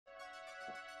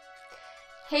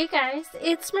Hey guys,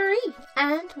 it's Marie,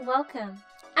 and welcome.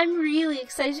 I'm really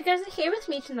excited you guys are here with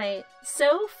me tonight.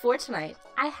 So for tonight,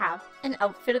 I have an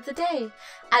outfit of the day,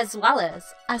 as well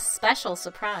as a special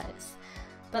surprise.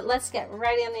 But let's get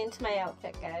right on into my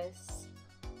outfit, guys.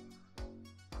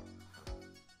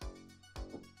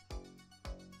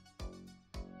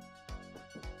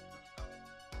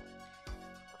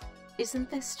 Isn't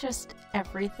this just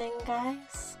everything,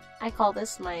 guys? I call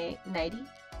this my nightie,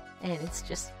 and it's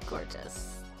just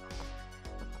gorgeous.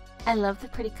 I love the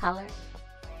pretty color.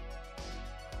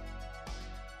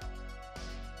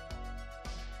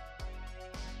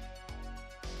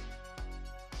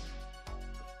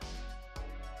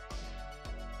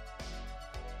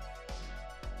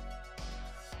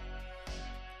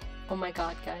 Oh my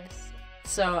god, guys.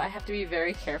 So I have to be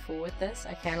very careful with this.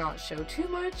 I cannot show too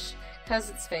much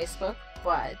because it's Facebook,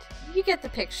 but you get the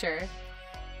picture.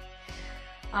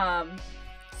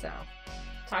 So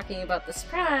talking about the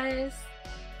surprise,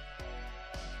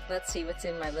 let's see what's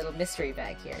in my little mystery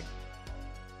bag here.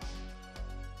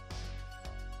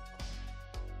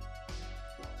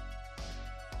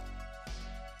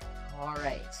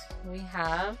 Alright, we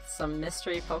have some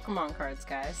mystery Pokemon cards,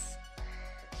 guys.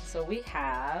 So we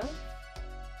have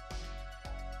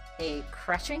a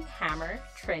Crushing Hammer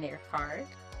trainer card.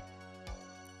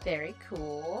 Very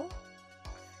cool.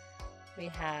 We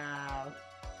have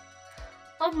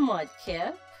a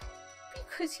Mudkip,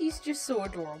 because he's just so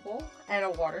adorable, and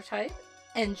a water type,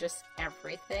 and just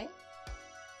everything.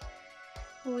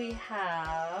 We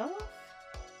have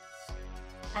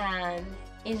an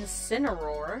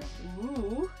Incineroar.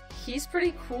 Ooh, he's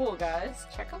pretty cool, guys.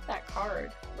 Check out that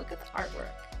card. Look at the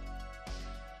artwork.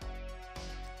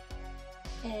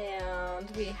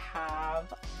 And we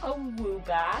have a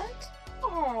Woobat.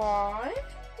 Aww,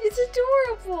 it's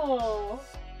adorable.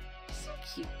 So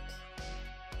cute.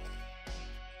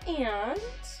 And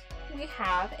we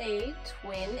have a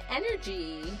Twin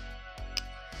Energy.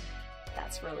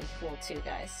 That's really cool too,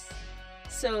 guys.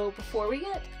 So before we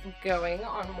get going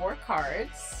on more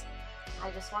cards, I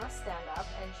just want to stand up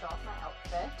and show off my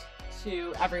outfit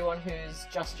to everyone who's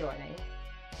just joining.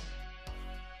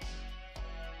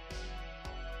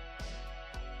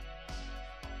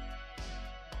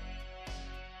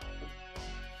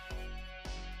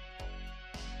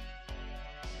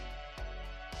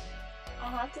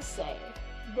 I have to say,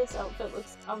 this outfit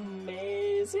looks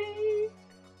amazing.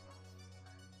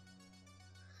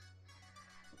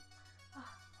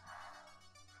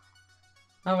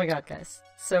 Oh my god, guys.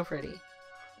 So pretty.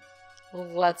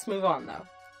 Let's move on, though.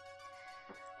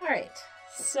 Alright,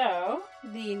 so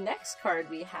the next card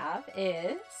we have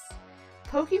is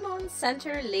Pokemon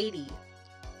Center Lady,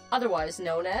 otherwise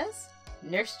known as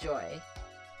Nurse Joy.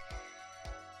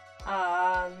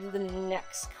 The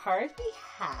next card we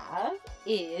have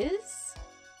is,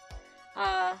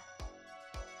 I'm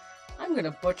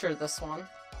gonna butcher this one.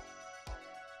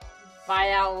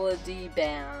 Viality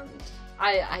Band.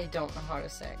 I don't know how to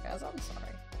say it, guys, I'm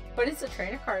sorry. But it's a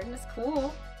trainer card and it's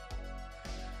cool.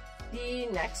 The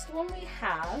next one we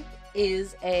have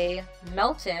is a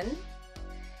Melton,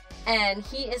 and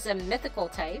he is a mythical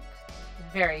type.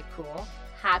 Very cool.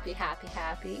 Happy, happy,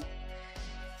 happy.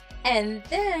 And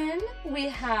then we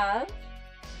have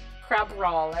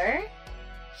Crabrawler.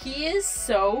 He is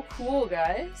so cool,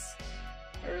 guys.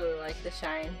 I really like the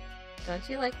shine. Don't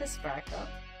you like the sparkle?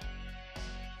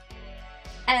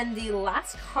 And the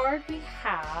last card we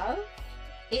have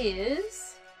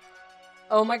is...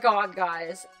 oh my god,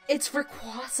 guys. It's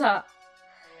Rayquaza!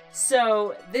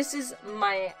 So, this is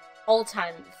my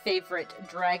all-time favorite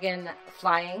dragon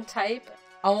flying type.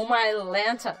 Oh my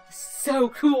Lanta. So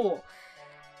cool!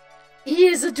 He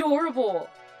is adorable!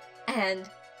 And,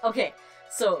 okay,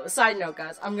 so side note,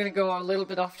 guys, I'm gonna go a little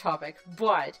bit off topic,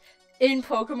 but in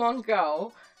Pokemon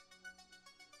Go,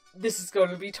 this is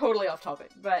going to be totally off topic,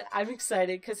 but I'm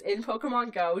excited because in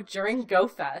Pokemon Go, during Go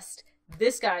Fest,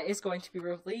 this guy is going to be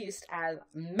released as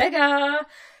Mega!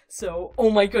 So, oh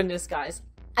my goodness, guys,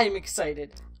 I'm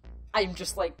excited. I'm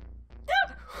just like,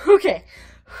 ah, okay,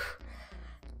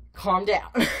 calm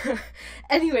down.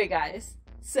 Anyway, guys,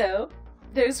 so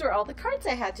those were all the cards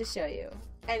I had to show you,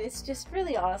 and it's just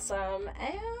really awesome,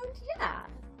 and yeah.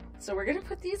 So we're gonna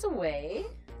put these away.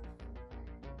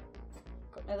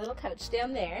 Got my little couch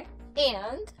down there,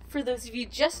 and for those of you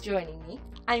just joining me,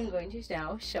 I'm going to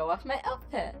now show off my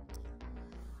outfit.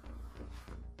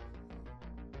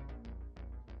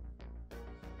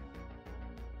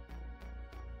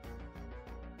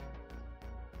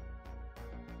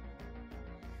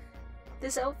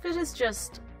 This outfit is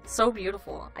just so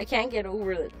beautiful. I can't get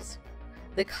over it.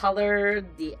 The color,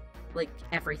 like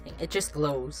everything. It just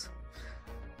glows.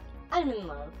 I'm in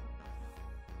love.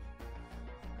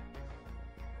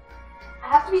 I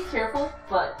have to be careful,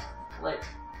 but, like,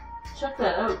 check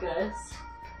that out, guys.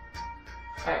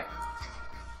 Alright.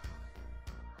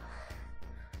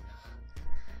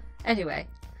 Anyway,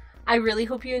 I really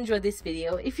hope you enjoyed this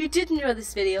video. If you did enjoy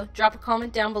this video, drop a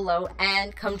comment down below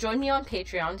and come join me on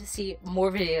Patreon to see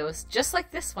more videos just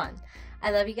like this one.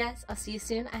 I love you guys. I'll see you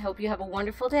soon. I hope you have a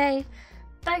wonderful day.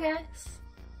 Bye, guys.